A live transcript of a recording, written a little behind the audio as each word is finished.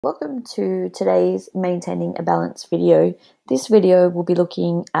Welcome to today's Maintaining a Balance video. This video will be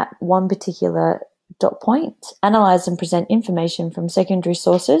looking at one particular dot point, analyse and present information from secondary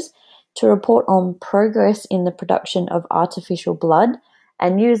sources to report on progress in the production of artificial blood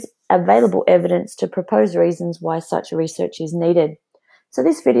and use available evidence to propose reasons why such research is needed. So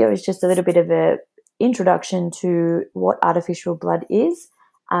this video is just a little bit of an introduction to what artificial blood is,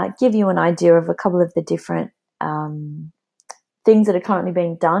 give you an idea of a couple of the different things that are currently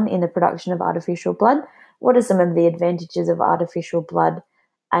being done in the production of artificial blood. What are some of the advantages of artificial blood?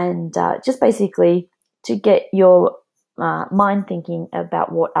 And just basically to get your mind thinking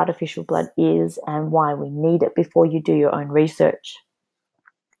about what artificial blood is and why we need it before you do your own research.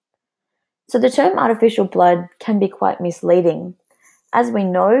 So the term artificial blood can be quite misleading. As we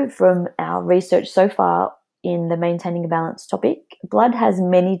know from our research so far in the Maintaining a Balance topic, blood has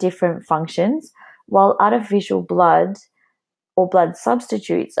many different functions, while artificial blood or blood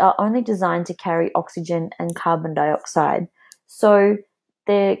substitutes are only designed to carry oxygen and carbon dioxide. So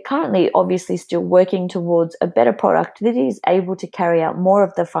they're currently obviously still working towards a better product that is able to carry out more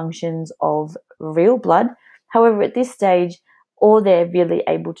of the functions of real blood. However, at this stage, all they're really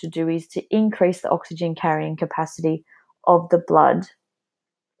able to do is to increase the oxygen carrying capacity of the blood.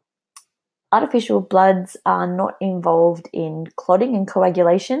 Artificial bloods are not involved in clotting and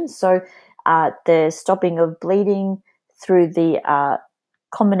coagulation, so the stopping of bleeding through the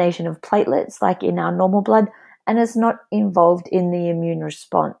combination of platelets like in our normal blood, and is not involved in the immune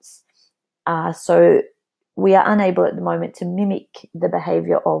response. So we are unable at the moment to mimic the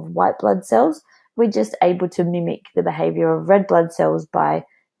behavior of white blood cells. We're just able to mimic the behavior of red blood cells by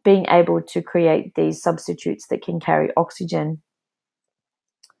being able to create these substitutes that can carry oxygen.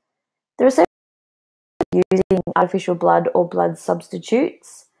 There are several ways of using artificial blood or blood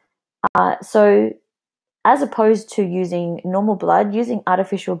substitutes. So as opposed to using normal blood, using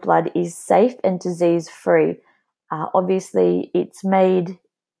artificial blood is safe and disease-free. Obviously, it's made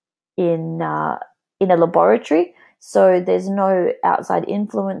in a laboratory, so there's no outside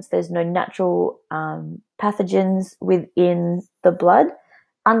influence, there's no natural pathogens within the blood,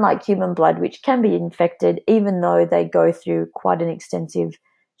 unlike human blood, which can be infected even though they go through quite an extensive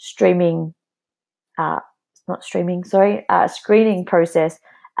screening process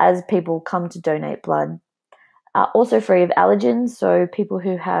as people come to donate blood. Also free of allergens, so people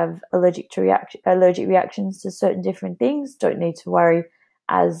who have allergic reactions to certain different things don't need to worry,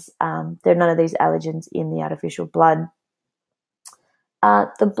 as there are none of these allergens in the artificial blood.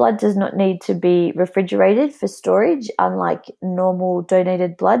 The blood does not need to be refrigerated for storage, unlike normal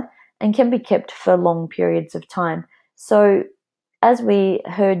donated blood, and can be kept for long periods of time. So as we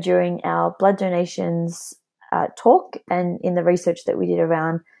heard during our blood donations talk and in the research that we did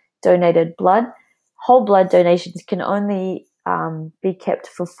around donated blood, whole blood donations can only be kept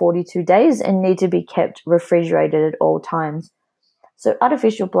for 42 days and need to be kept refrigerated at all times. So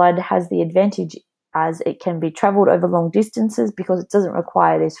artificial blood has the advantage as it can be traveled over long distances because it doesn't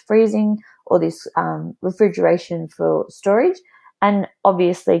require this freezing or this refrigeration for storage, and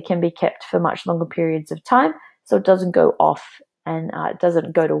obviously can be kept for much longer periods of time, so it doesn't go off and it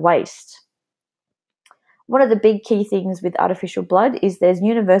doesn't go to waste. One of the big key things with artificial blood is there's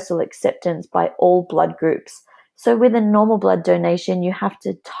universal acceptance by all blood groups. So with a normal blood donation, you have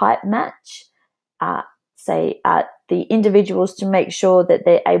to type match, the individuals to make sure that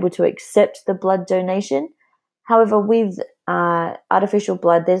they're able to accept the blood donation. However, with artificial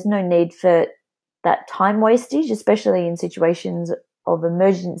blood, there's no need for that time wastage, especially in situations of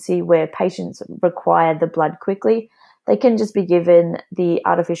emergency where patients require the blood quickly. They can just be given the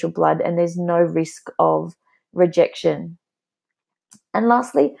artificial blood and there's no risk of rejection. And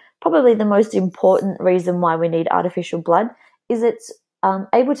lastly, probably the most important reason why we need artificial blood is it's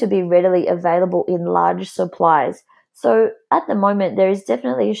able to be readily available in large supplies. So at the moment, there is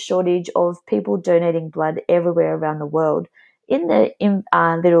definitely a shortage of people donating blood everywhere around the world. In the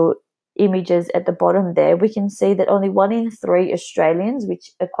little images at the bottom there, we can see that only 1 in 3 Australians,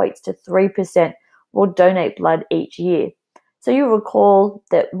 which equates to 3%, will donate blood each year. So you'll recall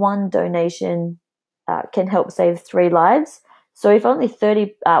that one donation can help save 3 lives. So if only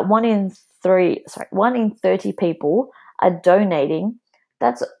 1 in 30 people are donating,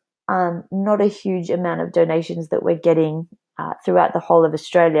 that's not a huge amount of donations that we're getting throughout the whole of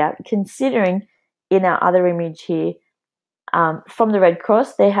Australia. Considering in our other image here, from the Red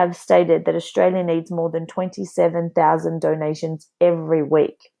Cross, they have stated that Australia needs more than 27,000 donations every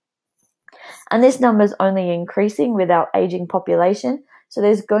week. And this number is only increasing with our aging population. So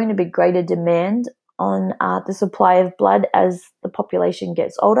there's going to be greater demand on the supply of blood as the population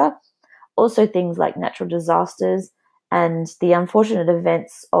gets older. Also things like natural disasters And the unfortunate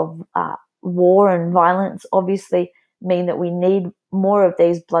events of war and violence obviously mean that we need more of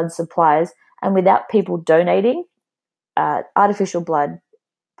these blood supplies. And without people donating, artificial blood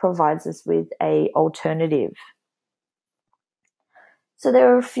provides us with an alternative. So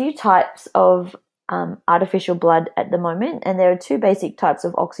there are a few types of artificial blood at the moment, and there are two basic types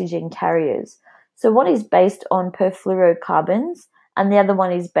of oxygen carriers. So one is based on perfluorocarbons, and the other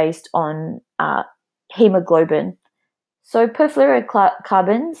one is based on hemoglobin. So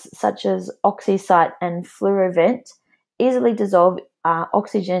perfluorocarbons, such as oxycyte and fluorovent, easily dissolve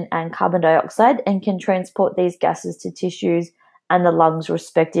oxygen and carbon dioxide and can transport these gases to tissues and the lungs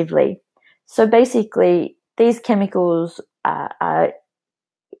respectively. So basically, these chemicals are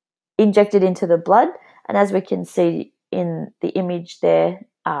injected into the blood, and as we can see in the image there,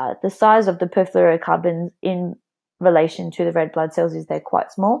 the size of the perfluorocarbons in relation to the red blood cells is they're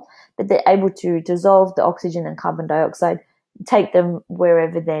quite small, but they're able to dissolve the oxygen and carbon dioxide, take them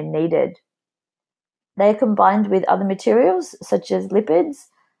wherever they're needed. They are combined with other materials such as lipids,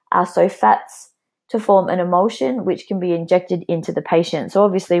 so fats, to form an emulsion which can be injected into the patient. So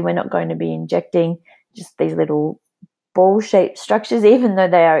obviously we're not going to be injecting just these little ball-shaped structures, even though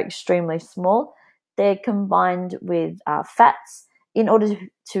they are extremely small. They're combined with fats in order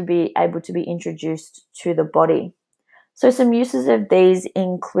to be able to be introduced to the body. So some uses of these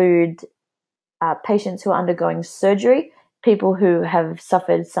include patients who are undergoing surgery, people who have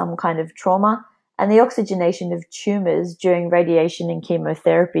suffered some kind of trauma, and the oxygenation of tumors during radiation and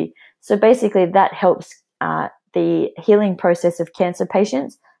chemotherapy. So basically that helps the healing process of cancer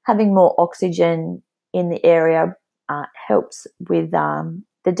patients. Having more oxygen in the area helps with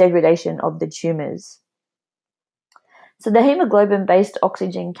the degradation of the tumors. So the hemoglobin-based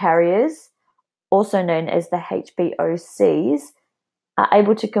oxygen carriers, also known as the HBOCs, are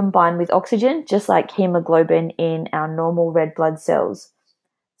able to combine with oxygen, just like hemoglobin in our normal red blood cells.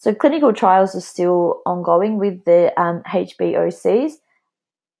 So clinical trials are still ongoing with the HBOCs,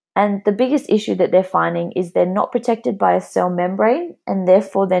 and the biggest issue that they're finding is they're not protected by a cell membrane, and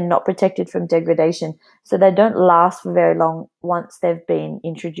therefore they're not protected from degradation. So they don't last for very long once they've been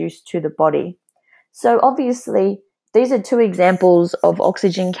introduced to the body. So obviously, these are two examples of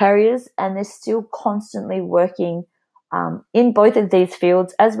oxygen carriers, and they're still constantly working in both of these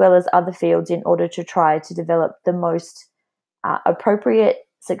fields as well as other fields in order to try to develop the most appropriate,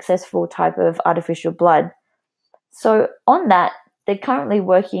 successful type of artificial blood. So on that, they're currently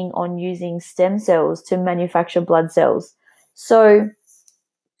working on using stem cells to manufacture blood cells. So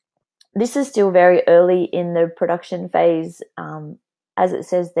this is still very early in the production phase. As it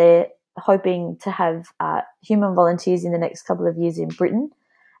says, they're hoping to have human volunteers in the next couple of years in Britain,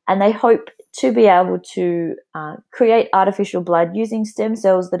 and they hope to be able to create artificial blood using stem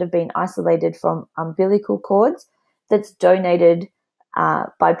cells that have been isolated from umbilical cords that's donated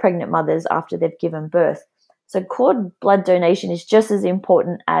by pregnant mothers after they've given birth. So cord blood donation is just as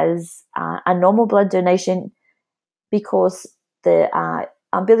important as a normal blood donation, because the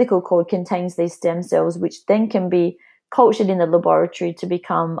umbilical cord contains these stem cells, which then can be cultured in the laboratory to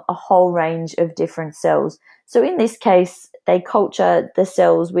become a whole range of different cells. So in this case, they culture the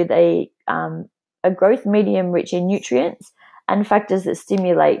cells with a growth medium rich in nutrients and factors that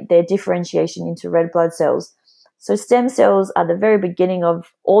stimulate their differentiation into red blood cells. So stem cells are the very beginning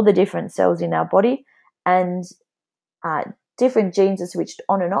of all the different cells in our body, and different genes are switched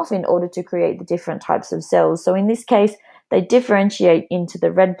on and off in order to create the different types of cells. So in this case, they differentiate into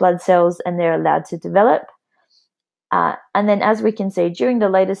the red blood cells and they're allowed to develop. And then, as we can see, during the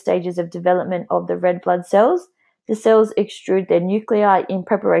later stages of development of the red blood cells, the cells extrude their nuclei in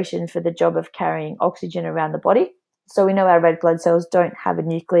preparation for the job of carrying oxygen around the body. So we know our red blood cells don't have a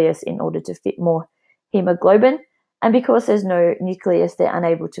nucleus in order to fit more hemoglobin. And because there's no nucleus, they're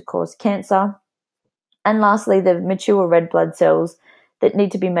unable to cause cancer. And lastly, the mature red blood cells that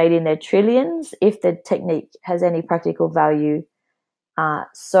need to be made in their trillions if the technique has any practical value.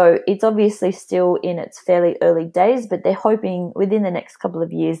 So it's obviously still in its fairly early days, but they're hoping within the next couple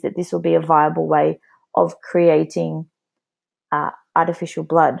of years that this will be a viable way of creating artificial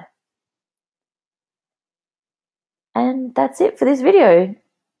blood. And that's it for this video.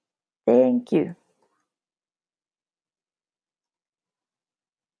 Thank you.